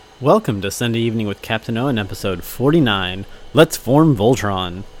Welcome to Sunday Evening with Captain Owen, episode 49, Let's Form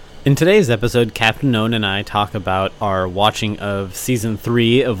Voltron. In today's episode, Captain Owen and I talk about our watching of Season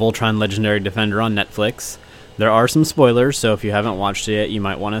 3 of Voltron Legendary Defender on Netflix. There are some spoilers, so if you haven't watched it yet, you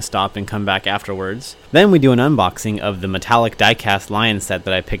might want to stop and come back afterwards. Then we do an unboxing of the metallic diecast lion set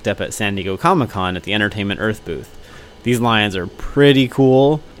that I picked up at San Diego Comic-Con at the Entertainment Earth booth. These lions are pretty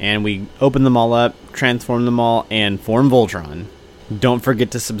cool, and we open them all up, transform them all, and form Voltron. Don't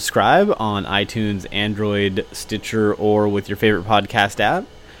forget to subscribe on iTunes, Android, Stitcher, or with your favorite podcast app.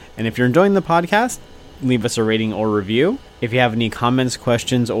 And if you're enjoying the podcast, leave us a rating or review. If you have any comments,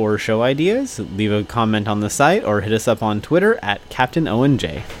 questions, or show ideas, leave a comment on the site or hit us up on Twitter at Captain Owen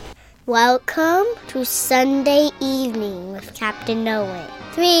J. Welcome to Sunday Evening with Captain Owen.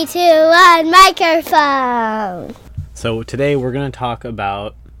 3, 2, 1, microphone! So today we're going to talk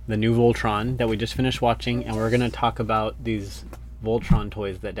about the new Voltron that we just finished watching, and we're going to talk about these Voltron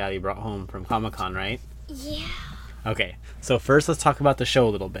toys that Daddy brought home from Comic-Con, right? Yeah. Okay, so first let's talk about the show a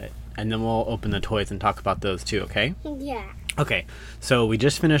little bit, and then we'll open the toys and talk about those too, okay? Yeah. Okay, so we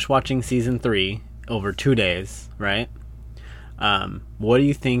just finished watching Season 3 over 2 days, right? What do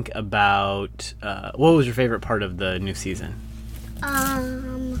you think about, what was your favorite part of the new season? I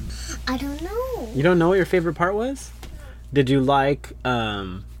don't know. You don't know what your favorite part was? Did you like,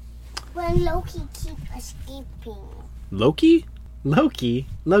 When Loki keeps escaping. Loki?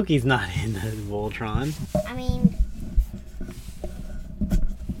 Loki's not in the Voltron. I mean,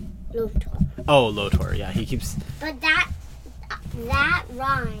 Lotor. Oh, Lotor, yeah, he keeps... But that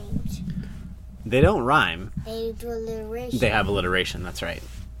rhymes. They don't rhyme. They do alliteration. They have alliteration, that's right.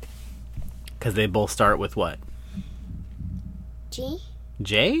 Because they both start with what? G?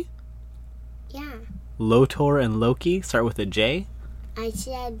 J? Yeah. Lotor and Loki start with a J? I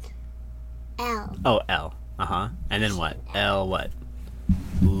said L. Oh, L. Uh-huh. And then what? L what?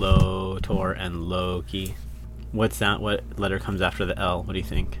 Lotor and Loki. What's that? What letter comes after the L? What do you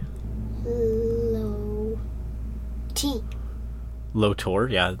think? T. Lotor,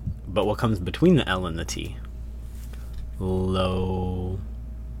 yeah. But what comes between the L and the T? O.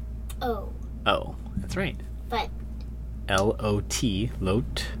 Oh, that's right. But L-O-T,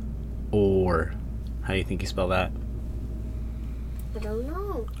 Lot, or. How do you think you spell that? I don't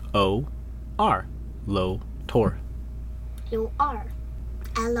know. O-R, Lotor. No R.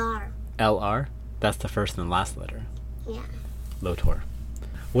 L-R. L-R, that's the first and last letter. Yeah. Lotor.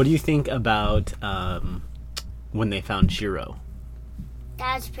 What do you think about when they found Shiro?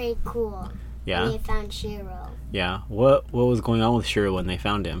 That's pretty cool. Yeah? When they found Shiro. Yeah. What was going on with Shiro when they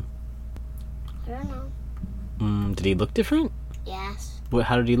found him? I don't know. Did he look different? Yes.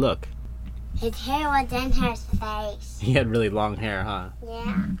 How did he look? His hair was in his face. He had really long hair, huh?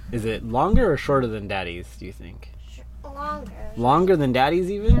 Yeah. Is it longer or shorter than Daddy's, do you think? Longer. Longer than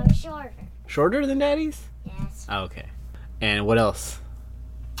Daddy's even? No, shorter. Shorter than Daddy's? Yes. Oh, okay. And what else?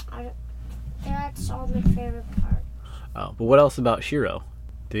 That's all my favorite part. Oh, but what else about Shiro?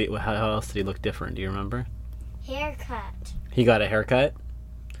 How else did he look different? Do you remember? Haircut. He got a haircut?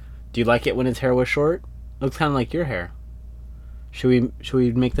 Do you like it when his hair was short? Looks kind of like your hair. Should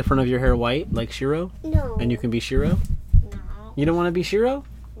we make the front of your hair white like Shiro? No. And you can be Shiro? No. You don't want to be Shiro?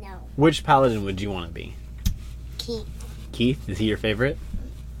 No. Which paladin would you want to be? Keith. Keith? Is he your favorite?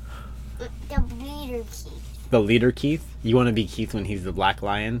 The leader Keith. The leader Keith? You want to be Keith when he's the Black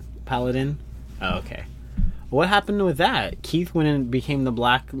Lion paladin? Oh, okay. What happened with that? Keith went and became the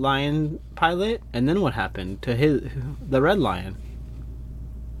Black Lion pilot, and then what happened to the Red Lion?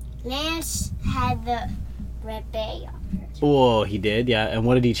 Lance had the red bay on it. Oh, he did, yeah. And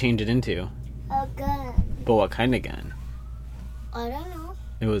what did he change it into? A gun. But what kind of gun? I don't know.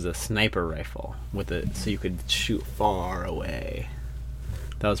 It was a sniper rifle so you could shoot far away.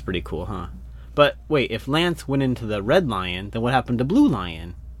 That was pretty cool, huh? But wait, if Lance went into the Red Lion, then what happened to Blue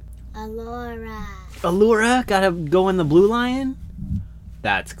Lion? Allura got to go in the Blue Lion?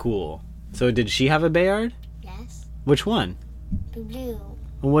 That's cool. So did she have a Bayard? Yes. Which one? The blue.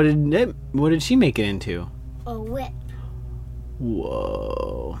 What did she make it into? A whip.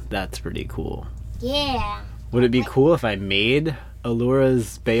 Whoa, that's pretty cool. Yeah. Would it be cool if I made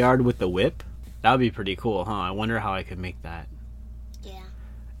Allura's Bayard with the whip? That would be pretty cool, huh? I wonder how I could make that. Yeah.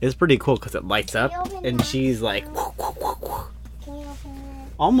 It's pretty cool because it lights up and she's like... Can you open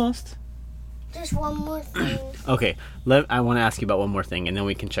it? Almost. Just one more thing. Okay, I want to ask you about one more thing and then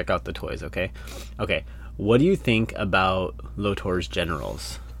we can check out the toys, okay? Okay, what do you think about Lotor's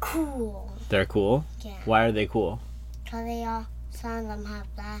generals? Cool. They're cool? Yeah. Why are they cool? Because some of them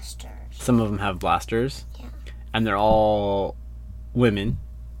have blasters. Some of them have blasters? Yeah. And they're all women,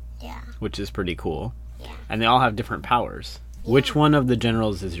 Yeah. which is pretty cool. Yeah. And they all have different powers. Which one of the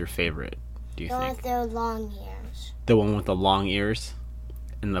generals is your favorite, do you The one think? with their long ears. The one with the long ears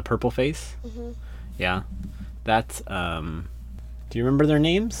and the purple face? Mm-hmm. Yeah. That's, do you remember their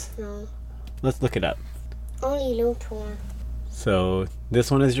names? No. Let's look it up. Only Luthor. So, this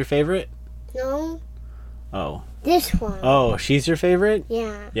one is your favorite? No. Oh. This one. Oh, she's your favorite?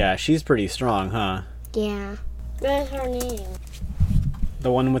 Yeah. Yeah, she's pretty strong, huh? Yeah. What's her name?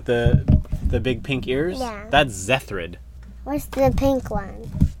 The one with the big pink ears? Yeah. That's Zethrid. What's the pink one?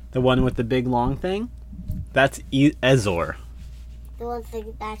 The one with the big long thing? That's Ezor. The one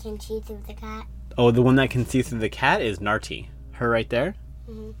that can see through the cat? Oh, the one that can see through the cat is Narti. Her right there?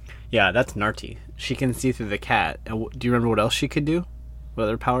 Mhm. Yeah, that's Narti. She can see through the cat. And do you remember what else she could do? What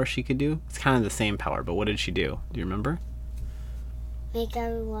other power she could do? It's kind of the same power, but what did she do? Do you remember? Make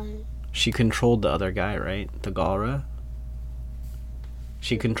everyone. She controlled the other guy, right? The Galra.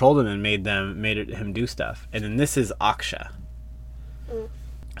 She controlled him and made him do stuff. And then this is Aksha. Mm.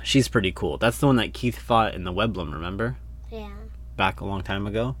 She's pretty cool. That's the one that Keith fought in the Weblum, remember? Yeah. Back a long time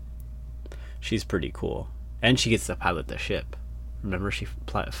ago. She's pretty cool. And she gets to pilot the ship. Remember she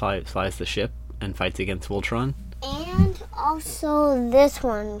flies the ship and fights against Voltron? And also this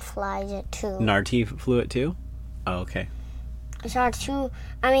one flies it too. Narti flew it too? Oh, okay. I saw two.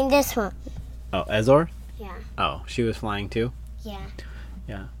 I mean this one. Oh, Ezor? Yeah. Oh, she was flying too? Yeah.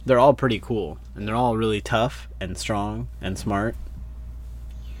 Yeah. They're all pretty cool. And they're all really tough and strong and smart.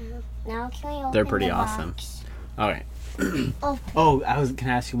 Now can we open They're pretty the awesome. box? Alright. Oh. Can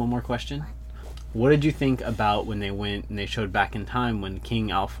I ask you one more question? What did you think about when they went and they showed back in time when King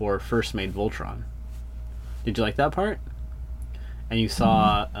Alfor first made Voltron? Did you like that part? And you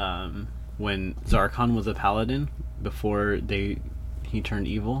saw when Zarkon was a paladin before he turned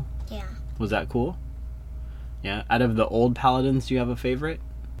evil? Yeah. Was that cool? Yeah. Out of the old paladins, do you have a favorite?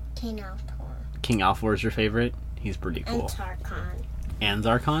 King Altor. King Alfor is your favorite? He's pretty And cool. Tarkon. And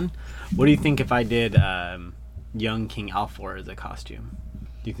Zarkon? What do you think if I did young King Alfor as a costume?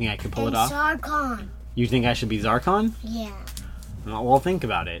 Do you think I could pull it off? Zarkon. You think I should be Zarkon? Yeah. Well, think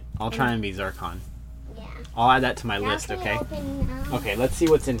about it. I'll try and be Zarkon. Yeah. I'll add that to my Now list, can we okay? open now? Okay, let's see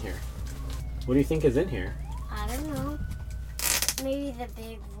what's in here. What do you think is in here? I don't know. Maybe the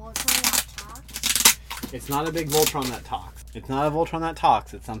big Voltron that talks? It's not a big Voltron that talks. It's not a Voltron that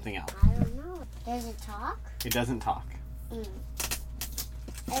talks. It's something else. I don't know. Does it talk? It doesn't talk. Mm.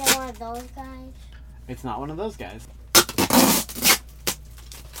 Is it one of those guys? It's not one of those guys.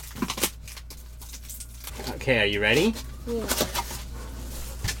 Okay, are you ready? Yeah.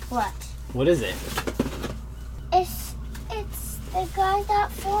 What? What is it? It's the guy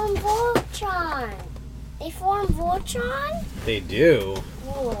that formed Voltron. They formed Voltron? They do.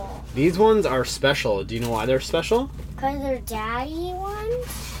 Cool. These ones are special. Do you know why they're special? Because they're daddy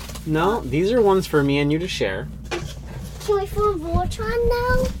ones? No, these are ones for me and you to share. Can we form Voltron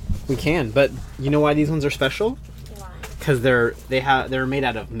now? We can, but you know why these ones are special? Why? Because they're made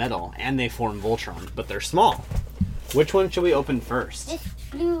out of metal and they form Voltron, but they're small. Which one should we open first? It's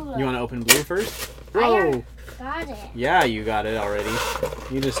blue. You want to open blue first? I Whoa! already got it. Yeah, you got it already.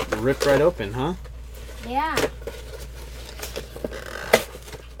 You just ripped right open, huh? Yeah.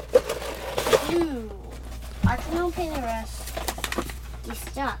 Blue. I can open the rest. You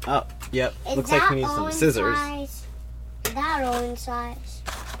stuck. Oh, yep. Is Looks like we need that some Owen scissors. Size? Is that Owen size?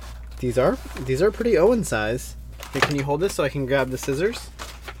 These are pretty Owen size. Hey, can you hold this so I can grab the scissors?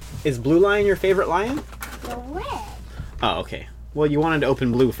 Is Blue Lion your favorite lion? The red. Oh, okay. Well, you wanted to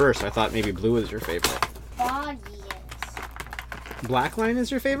open blue first. I thought maybe blue was your favorite. Body is. Black Lion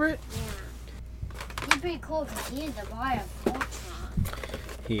is your favorite? Yeah. He's pretty cool because he is the boy of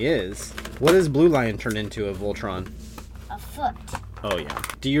Voltron. He is. What does Blue Lion turn into of Voltron? A foot. Oh, yeah.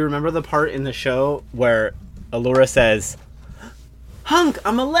 Do you remember the part in the show where Allura says, "Hunk,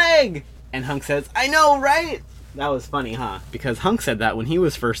 I'm a leg!" And Hunk says, "I know, right?" That was funny, huh? Because Hunk said that when he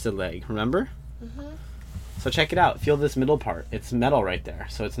was first a leg, remember? Mm-hmm. So check it out. Feel this middle part. It's metal right there,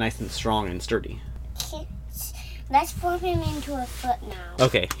 so it's nice and strong and sturdy. Let's form him into a foot now.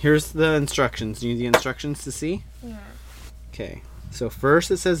 Okay, here's the instructions. Do you need the instructions to see? Yeah. Okay. So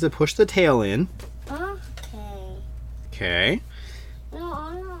first it says to push the tail in. Okay. Okay.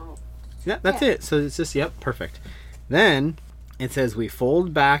 No. Yeah, that's it. So it's just, yep, perfect. Then it says we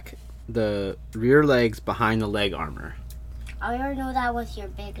fold back the rear legs behind the leg armor. I already know that was your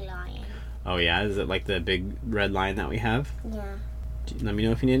big lion. Oh yeah, is it like the big red line that we have? Yeah. Let me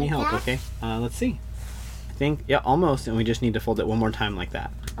know if you need any help, Yeah. okay? Let's see. I think, yeah, almost, and we just need to fold it one more time like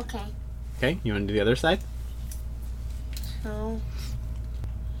that. Okay. Okay, you want to do the other side? So,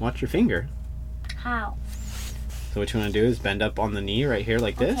 Watch your finger. how? So what you want to do is bend up on the knee right here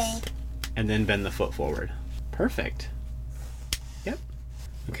like this, Okay. and then bend the foot forward. Perfect.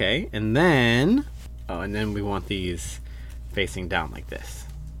 Okay, and then... Oh, and then we want these facing down like this.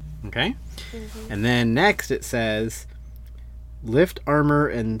 Okay? Mm-hmm. And then next it says, lift armor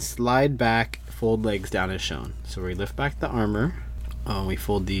and slide back, fold legs down as shown. So we lift back the armor. Oh, we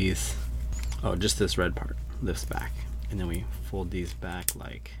fold these... Oh, just this red part lifts back. And then we fold these back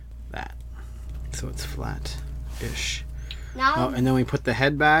like that. So it's flat-ish. Now, Oh, and then we put the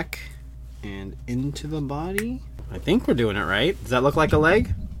head back and into the body. I think we're doing it right. Does that look like a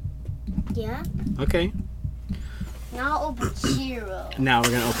leg? yeah. Okay. Now open Shiro. Now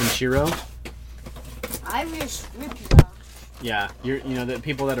we're gonna open Shiro. I just ripped it off. Yeah, you know the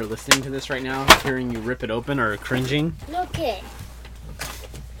people that are listening to this right now, hearing you rip it open, are cringing. Look it.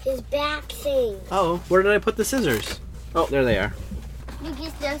 His back thing. Oh, where did I put the scissors? Oh, there they are. Look,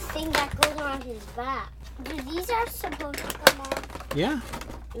 it's the thing that goes around his back. These are supposed to come off. Yeah.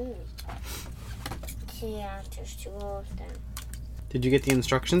 See, yeah, there's two of them. Did you get the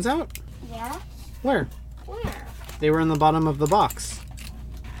instructions out? Yeah? Where? Where? They were in the bottom of the box.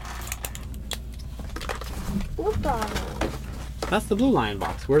 What bottom? That's the blue lion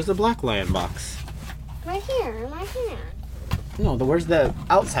box. Where's the black lion box? Right here, in my hand. No, where's the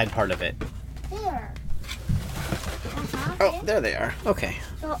outside part of it? There. Oh, there they are. Okay.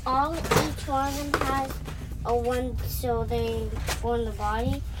 So each one of them has a one, so they form the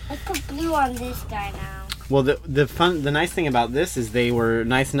body. Let's put blue on this guy now. Well, the nice thing about this is they were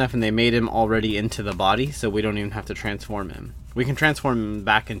nice enough and they made him already into the body, so we don't even have to transform him. We can transform him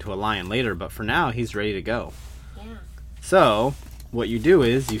back into a lion later, but for now he's ready to go. Yeah. So what you do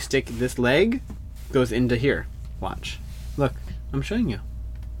is you stick this leg goes into here. Watch. Look, I'm showing you.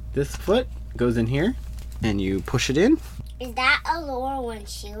 This foot goes in here, and you push it in. Is that Allura when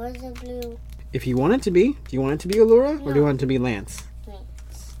she was a blue? If you want it to be, do you want it to be Allura or do you No. want it to be Lance?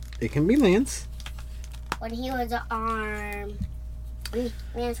 Lance. It can be Lance. When he was an arm.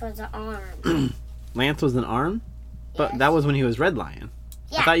 Lance was an arm. Lance was an arm, but Yes. that was when he was Red Lion.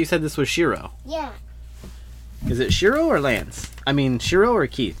 I Yeah. thought you said this was Shiro. Yeah. Is it Shiro or Lance? I mean, Shiro or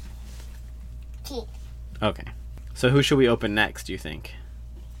Keith? Keith. Okay. So who should we open next, do you think?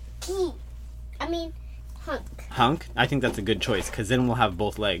 Keith. I mean, Hunk. Hunk? I think that's a good choice, because then we'll have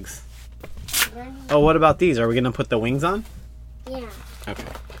both legs. Then- Oh, what about these? Are we going to put the wings on? Yeah. Okay.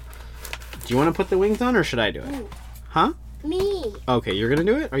 Do you want to put the wings on, or should I do it? Ooh. Huh? Me. Okay, you're going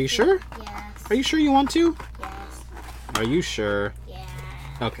to do it? Are you sure? Yes. Are you sure you want to? Yes. Are you sure? Yeah.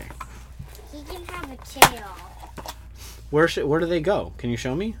 Okay. He can have a tail. Where do they go? Can you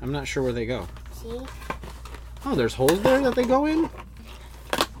show me? I'm not sure where they go. See? Oh, there's holes there that they go in? You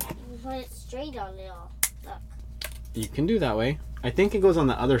can put it straight on it all. Look. You can do that way. I think it goes on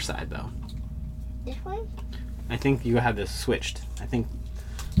the other side, though. This one? I think you have this switched. I think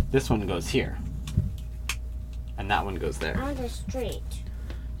this one goes here. And that one goes there. I want it straight.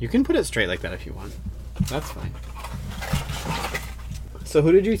 You can put it straight like that if you want. That's fine. So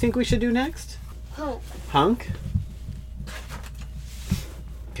who did you think we should do next? Hunk. Hunk?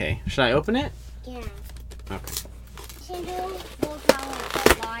 Okay, should I open it? Yeah. Okay. You can do Voltron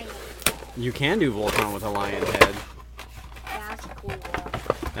with a lion. You can do Voltron with a lion head. That's cool.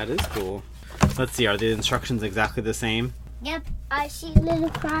 That is cool. Let's see, are the instructions exactly the same? Yep, I see little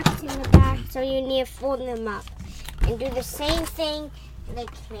cracks in the back, so you need to fold them up. And do the same thing like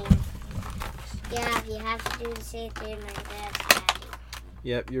me. Yeah, you have to do the same thing like that, Daddy.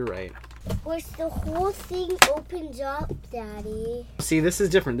 Yep, you're right. Which the whole thing opens up, Daddy. See, this is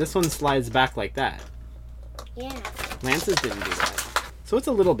different. This one slides back like that. Yeah. Lance's didn't do that. So it's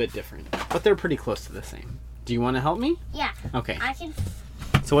a little bit different, but they're pretty close to the same. Do you want to help me? Yeah. Okay. I can.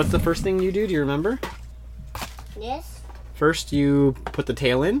 So what's the first thing you do? Do you remember? This? First, you put the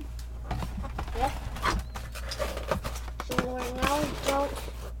tail in. Yep. So right now we don't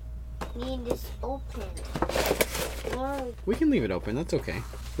need this open. Or- We can leave it open. That's okay.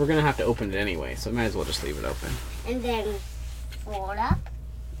 We're going to have to open it anyway, so might as well just leave it open. And then fold up.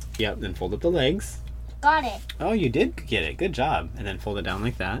 Yep, then fold up the legs. Got it. Oh, you did get it. Good job. And then fold it down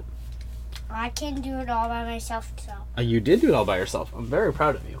like that. I can do it all by myself, so. You did do it all by yourself. I'm very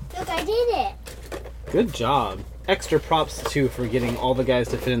proud of you. Look, I did it. Good job. Extra props, too, for getting all the guys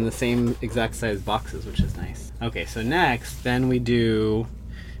to fit in the same exact size boxes, which is nice. Okay, so next, then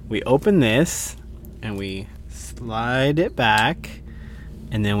we open this, and we slide it back,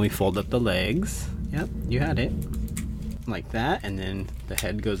 and then we fold up the legs. Yep, you had it. Like that, and then the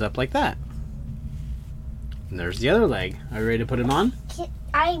head goes up like that. And there's the other leg. Are you ready to put it on?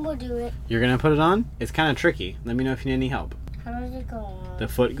 I will do it. You're going to put it on? It's kind of tricky. Let me know if you need any help. How does it go on? The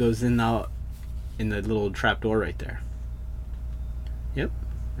foot goes in the little trap door right there. Yep,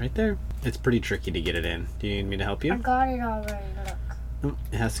 right there. It's pretty tricky to get it in. Do you need me to help I you? got it already, look. Oh,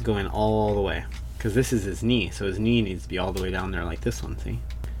 it has to go in all the way. Because this is his knee, so his knee needs to be all the way down there like this one, see?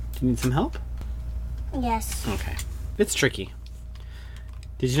 Do you need some help? Yes. Okay. It's tricky.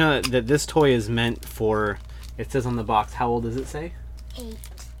 Did you know that this toy is meant for, it says on the box, how old does it say? 8.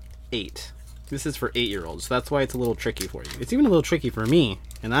 8. This is for 8-year-olds, so that's why it's a little tricky for you. It's even a little tricky for me,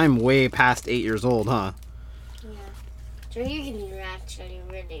 and I'm way past 8 years old, huh? Yeah. So you can actually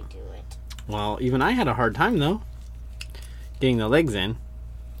really do it. Well, even I had a hard time, though, getting the legs in.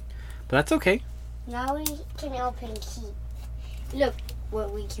 But that's okay. Now we can open Keith. Look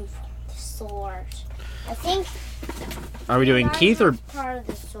what we can form the sword. I think. Are we doing Keith or? Part of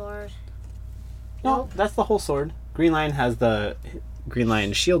the sword. No, Nope. that's the whole sword. Green Lion has the Green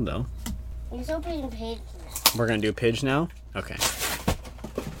Lion shield, though. Let's open Pidge now. We're gonna do Pidge now? Okay.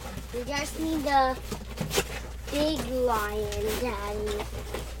 We just need the big lion, Daddy.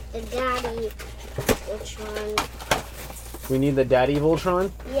 The daddy, which one? We need the Daddy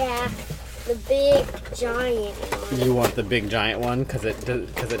Voltron? Yeah, the big giant one. You want the big giant one because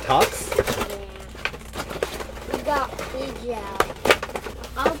it talks? Yeah. We got Pidge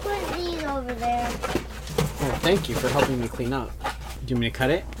out. I'll put these over there. Oh, thank you for helping me clean up. Do you want me to cut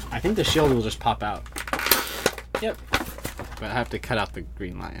it? I think the shield will just pop out. Yep. But I have to cut out the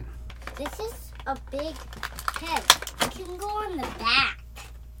Green Lion. This is a big head. It can go on the back.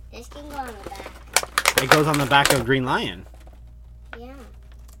 This can go on the back. It goes on the back of Green Lion. Yeah.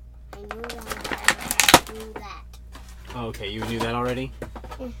 I knew that. I knew that. Oh, okay, you knew that already?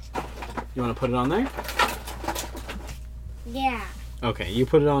 Yeah. You want to put it on there? Yeah. Okay, you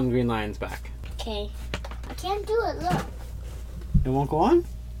put it on Green Lion's back. Okay. I can't do it. Look. It won't go on?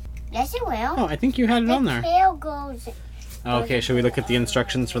 Yes, it will. Oh, I think you had it on there. The tail goes. Okay, should we look at the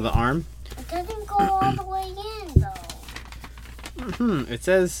instructions for the arm? It doesn't go all the way in, though. It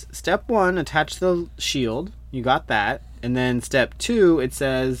says step 1, attach the shield. You got that. And then step 2, it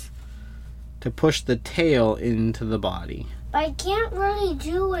says to push the tail into the body. But I can't really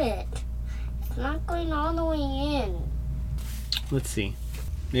do it. It's not going all the way in. Let's see.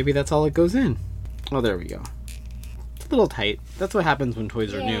 Maybe that's all it goes in. Oh, there we go. It's a little tight. That's what happens when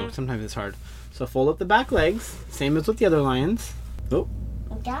toys are new. Yeah. Sometimes it's hard. So fold up the back legs, same as with the other lions. Oh,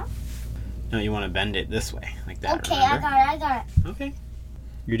 Yeah. no, you want to bend it this way, like that. Okay, remember? I got it. Okay.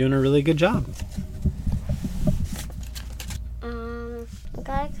 You're doing a really good job. I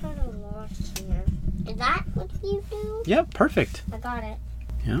got it kind of lost here. Is that what you do? Yep, perfect. I got it.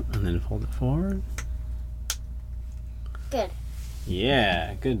 Yep, and then fold it forward. Good.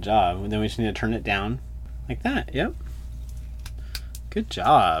 Yeah, good job. And then we just need to turn it down like that. Yep. Good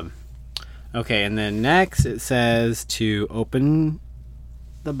job. Okay, and then next it says to open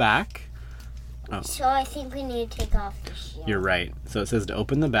the back. Oh, So I think we need to take off the shield. you're right. So it says to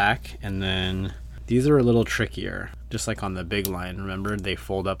open the back, and then these are a little trickier. Just like on the big lion, remember? They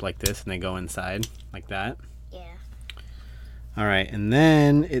fold up like this and they go inside like that. Yeah. All right, and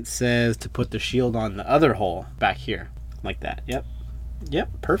then it says to put the shield on the other hole back here, like that. Yep, yep,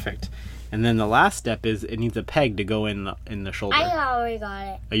 perfect. And then the last step is it needs a peg to go in the shoulder. I already got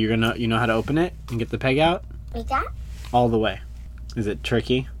it. Are you know how to open it and get the peg out Like that? all the way? Is it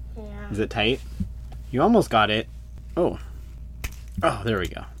tricky? Yeah. Is it tight? You almost got it. Oh, there we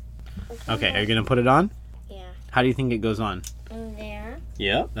go. Okay, are you gonna put it on? Yeah. How do you think it goes on? In there.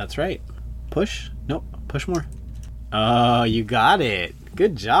 Yep, that's right. Push. Nope, push more. Oh, you got it.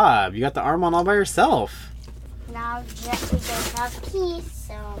 Good job. You got the arm on all by yourself. Now we don't have keys,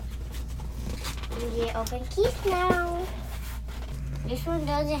 so we can open keys now. This one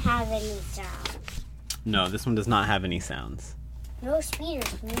doesn't have any sound. No, this one does not have any sounds. No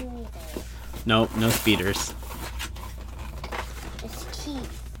speeders, me neither. Nope, no speeders. It's keys.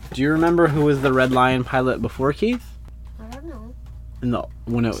 Do you remember who was the Red Lion pilot before Keith? I don't know.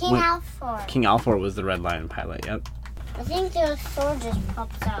 King Alfred. King Alfred was the Red Lion pilot. Yep. I think the sword just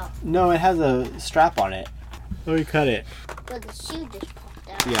pops out. No, it has a strap on it. Oh, you cut it. But the shield just popped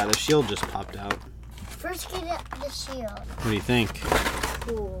out. Yeah, the shield just popped out. First get the shield. What do you think?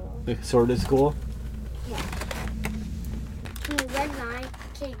 Cool. The sword is cool.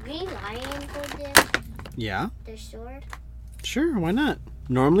 Can Green Lion hold this? Yeah, The sword? sure. Why not?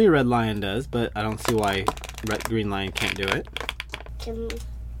 Normally Red Lion does, but I don't see why Green Lion can't do it. Can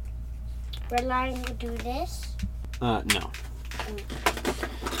Red Lion do this? No.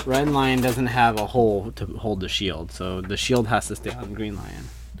 Red Lion doesn't have a hole to hold the shield, so the shield has to stay on Green Lion.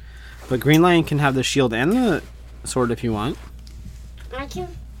 But Green Lion can have the shield and the sword if you want. I'm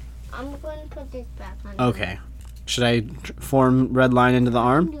going to put this back on. Okay. Should I form Red Lion into the I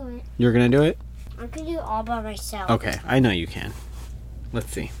arm? can do it. You're gonna do it? I can do it all by myself. Okay, I know you can. Let's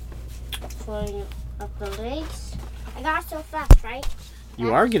see. Pulling up the legs. I got so fast, right?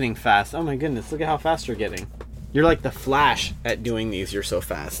 You are getting fast. Oh my goodness, look at how fast you're getting. You're like the Flash at doing these. You're so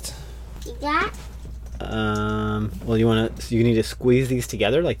fast. You got? Well, you need to squeeze these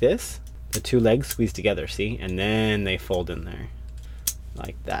together like this. The two legs squeeze together, see? And then they fold in there.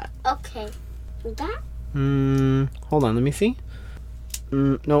 Like that. Okay. You got? Hold on, let me see.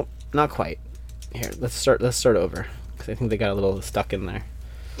 Nope, not quite. Here, let's start over. Because I think they got a little stuck in there.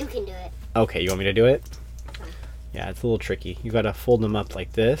 You can do it. Okay, you want me to do it? Yeah, it's a little tricky. You gotta fold them up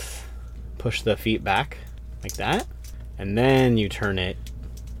like this. Push the feet back like that. And then you turn it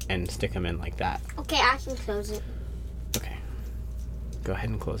and stick them in like that. Okay, I can close it. Okay. Go ahead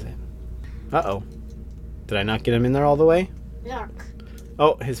and close it. Uh-oh. Did I not get him in there all the way? Look.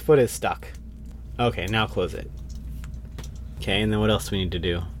 Oh, his foot is stuck. Okay, now close it. Okay, and then what else do we need to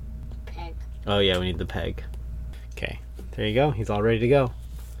do? Peg. Oh yeah, we need the peg. Okay, there you go. He's all ready to go.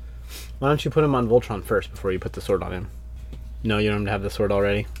 Why don't you put him on Voltron first before you put the sword on him? No, you don't have the sword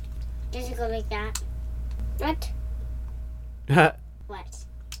already? Does it go like that? What? What?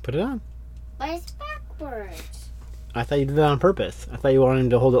 Put it on. But it's backwards. I thought you did that on purpose. I thought you wanted him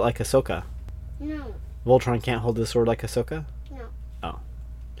to hold it like Ahsoka. No. Voltron can't hold the sword like Ahsoka? No. Oh.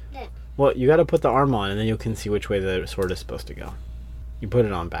 There. Well, you gotta put the arm on and then you can see which way the sword is supposed to go. You put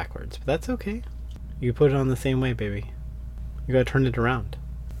it on backwards, but that's okay. You put it on the same way, baby. You gotta turn it around.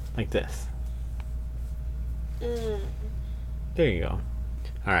 Like this. There you go.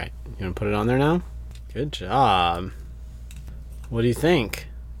 Alright, you gonna put it on there now? Good job. What do you think?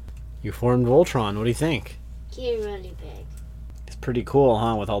 You formed Voltron, what do you think? He's really big. It's pretty cool,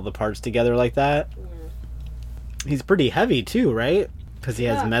 huh? With all the parts together like that? Yeah. He's pretty heavy too, right? Because he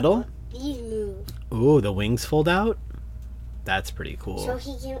has metal? These move. Ooh, the wings fold out? That's pretty cool. So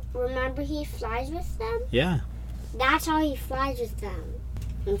he can, remember he flies with them? Yeah. That's how he flies with them.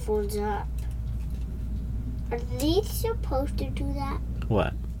 And folds up. Are these supposed to do that?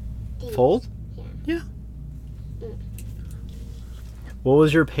 What? These. Fold? Yeah. What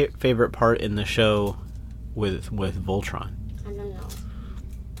was your favorite part in the show with Voltron? I don't know.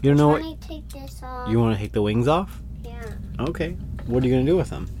 You don't know what? Let me take this off. You want to take the wings off? Yeah. Okay. What are you going to do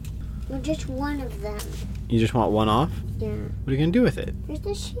with them? Well, just one of them. You just want one off? Yeah. What are you going to do with it? Here's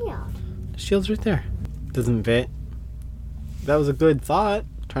the shield. The shield's right there. Doesn't fit. That was a good thought.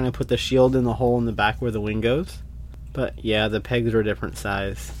 Trying to put the shield in the hole in the back where the wing goes. But yeah, the pegs are a different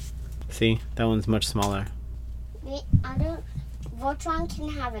size. See? That one's much smaller. Voltron can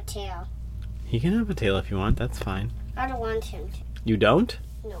have a tail. He can have a tail if you want. That's fine. I don't want him to. You don't?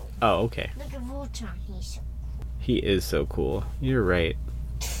 No. Oh, okay. Look at Voltron. He's so He is so cool. You're right.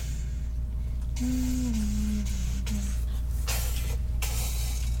 Can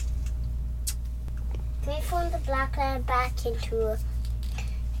we form the black lion back into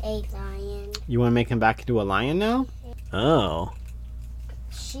a lion? You want to make him back into a lion now? Oh.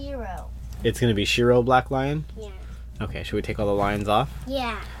 Shiro. It's going to be Shiro Black Lion? Yeah. Okay, should we take all the lions off?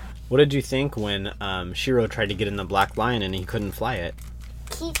 Yeah. What did you think when Shiro tried to get in the Black Lion and he couldn't fly it?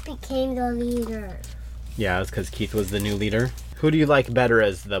 Keith became the leader. Yeah, it was because Keith was the new leader. Who do you like better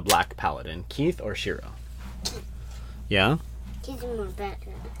as the Black Paladin, Keith or Shiro? Yeah? Keith's more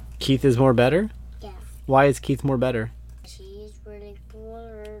better. Keith is more better? Yeah. Why is Keith more better? He's really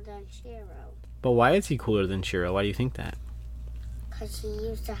cooler than Shiro. But why is he cooler than Shiro? Why do you think that? Because he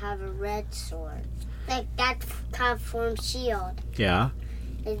used to have a red sword. Like that kind of form shield. Yeah.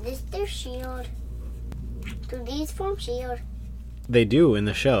 Is this their shield? Do these form shield? They do in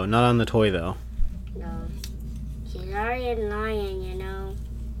the show, not on the toy though. No. He's already a lion, you know.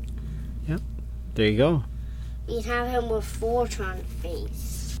 Yep. There you go. You have him with Voltron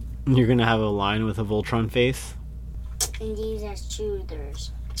face. You're gonna have a lion with a Voltron face? And these as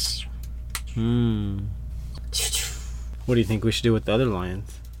shooters. What do you think we should do with the other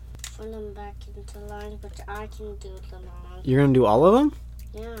lions? Put them back into line, but I can do the line. You're gonna do all of them?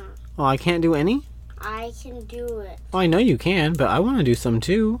 Yeah. Oh, I can't do any? I can do it. Oh, I know you can, but I want to do some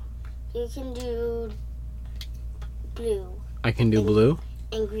too. You can do blue I can do blue?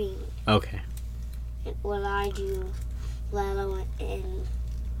 and green. Okay. And while I do yellow and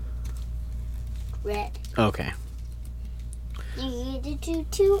red. Okay. You get to do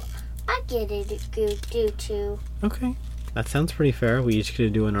two. I get to do two. Okay. That sounds pretty fair. We each get to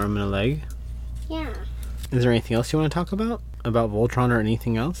do an arm and a leg. Yeah. Is there anything else you want to talk about? About Voltron or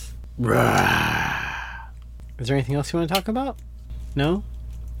anything else? Is there anything else you want to talk about? No?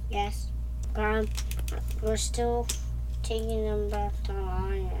 Yes. But we're still taking them back to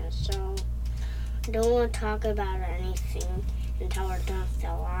Lions, so I don't want to talk about anything until we're done with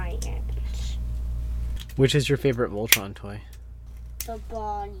the Lions. Which is your favorite Voltron toy? The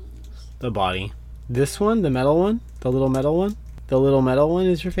body. The body. This one? The metal one? The little metal one? The little metal one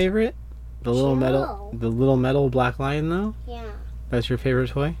is your favorite? The little No. metal black lion, though? Yeah. That's your favorite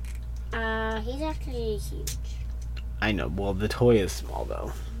toy? He's actually huge. I know. Well, the toy is small,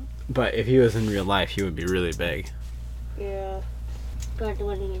 though. But if he was in real life, he would be really big. Yeah. But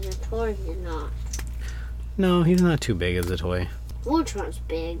when he's a toy, he's not. No, he's not too big as a toy. Voltron's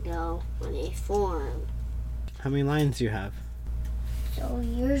big, though, when they form. How many lions do you have? So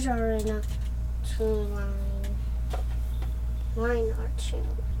yours are in a 2-line. Mine are 2.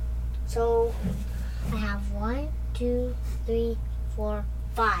 So I have 1, 2, 3, 4,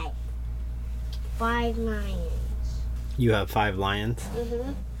 5. 5 lions. You have 5 lions.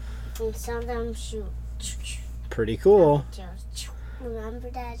 And some of them shoot. Pretty cool. Remember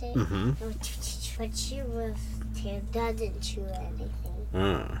that? Mm-hmm. But she doesn't shoot anything.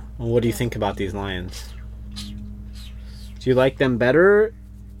 Well, what do you think about these lions? Do you like them better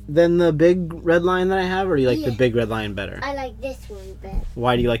than the big red lion that I have, or do you like the big red lion better? I like this one better.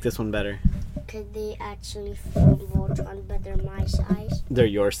 Why do you like this one better? Because they actually form Voltron, but they're my size. They're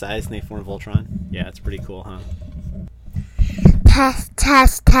your size and they form Voltron? Yeah, it's pretty cool, huh? Test.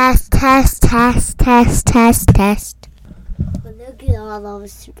 But look at all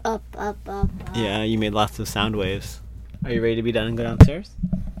those up. Yeah, you made lots of sound waves. Are you ready to be done and go downstairs?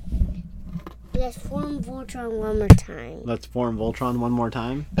 Let's form Voltron one more time. Let's form Voltron one more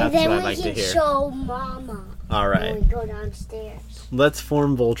time? And That's then what we I'd like to can hear. show Mama All when right. we go downstairs. Let's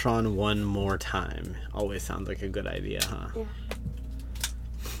form Voltron one more time. Always sounds like a good idea, huh?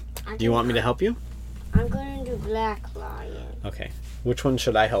 Do you want me to help you? I'm going to do Black Lion. Okay. Which one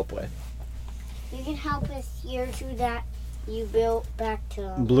should I help with? You can help us here to that you built back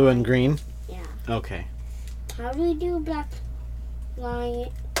to Blue and green? Yeah. Okay. How do we do Black Lion?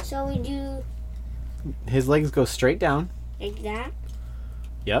 So we do His legs go straight down. like that.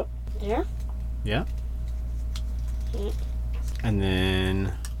 Yep. There. Yep. Mm. And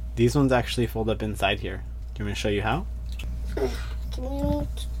then these ones actually fold up inside here. Do you want me to show you how? Can we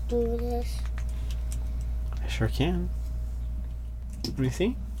do this? I sure can. Let me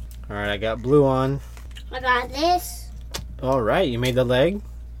see. Alright, I got blue on. I got this. Alright, you made the leg?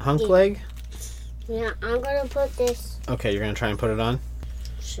 Hunk Yeah. leg? Yeah, I'm gonna put this. Okay, you're gonna try and put it on?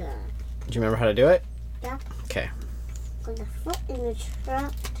 Sure. Do you remember how to do it? Yeah. Okay. Put the foot in the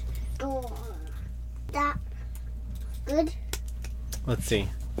trap door. That good? Let's see.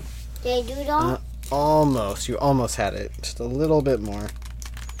 Did I do it all? Almost. You almost had it. Just a little bit more.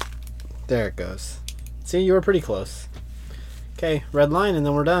 There it goes. See, you were pretty close. Okay, red line and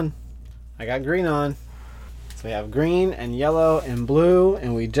then we're done. I got green on. So we have green and yellow and blue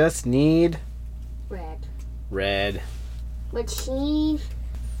and we just need red. But she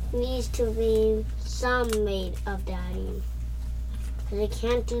needs to be some made of Daddy. Because I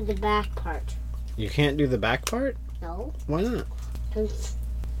can't do the back part. You can't do the back part? No. Why not? Because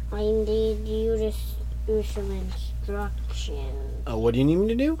I need you to do some instructions. Oh, what do you need me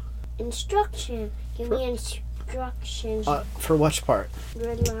to do? Instruction. Give me instructions. For which part?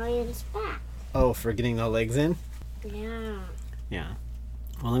 Red Lion's back. Oh, for getting the legs in? Yeah. Yeah.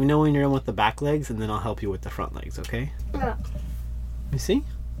 Well, let me know when you're done with the back legs and then I'll help you with the front legs, okay? Look. You see?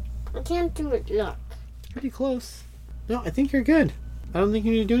 I can't do it. Look. Pretty close. No, I think you're good. I don't think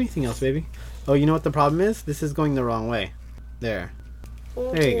you need to do anything else, baby. Oh, you know what the problem is? This is going the wrong way. There.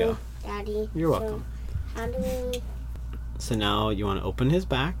 There you go. Daddy. You're welcome. How do we... So now you want to open his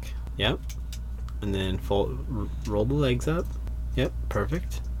back. Yep. And then roll the legs up. Yep,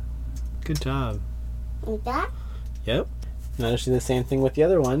 perfect. Good job. Like that? Yep. Now just do the same thing with the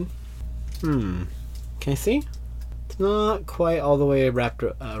other one. Can I see? It's not quite all the way wrapped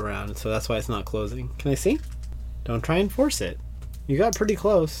around, so that's why it's not closing. Can I see? Don't try and force it. You got pretty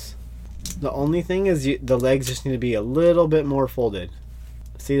close. The only thing is the legs just need to be a little bit more folded.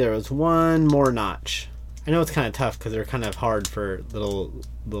 See, there was one more notch. I know it's kind of tough because they're kind of hard for little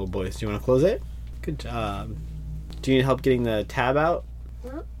boys. Do you want to close it? Good job. Do you need help getting the tab out?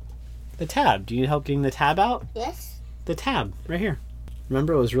 Huh? The tab. Do you need help getting the tab out? Yes. The tab, right here.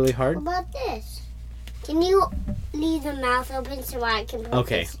 Remember, it was really hard? What about this? Can you leave the mouth open so I can put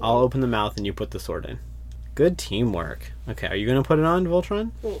Okay, this in? I'll open the mouth and you put the sword in. Good teamwork. Okay, are you going to put it on,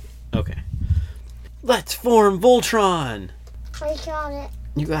 Voltron? Wait. Okay. Let's form Voltron! I got it.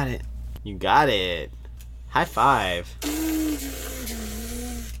 You got it. You got it. High five.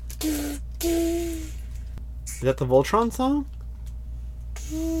 Is that the Voltron song?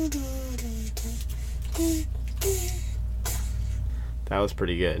 That was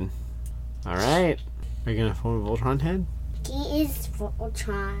pretty good. Alright. Are you going to form a Voltron head? He is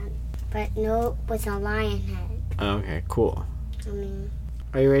Voltron, but no, with a lion head. Okay, cool. I mean,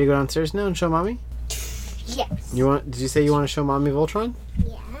 Are you ready to go downstairs now and show Mommy? Yes. Did you say you want to show Mommy Voltron?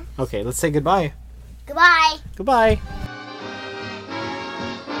 Yeah. Okay, let's say goodbye. Goodbye. Goodbye.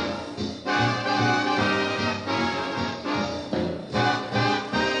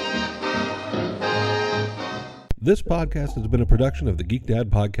 This podcast has been a production of the Geek Dad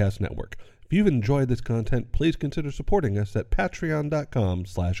Podcast Network. If you've enjoyed this content, please consider supporting us at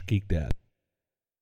patreon.com/geekdad.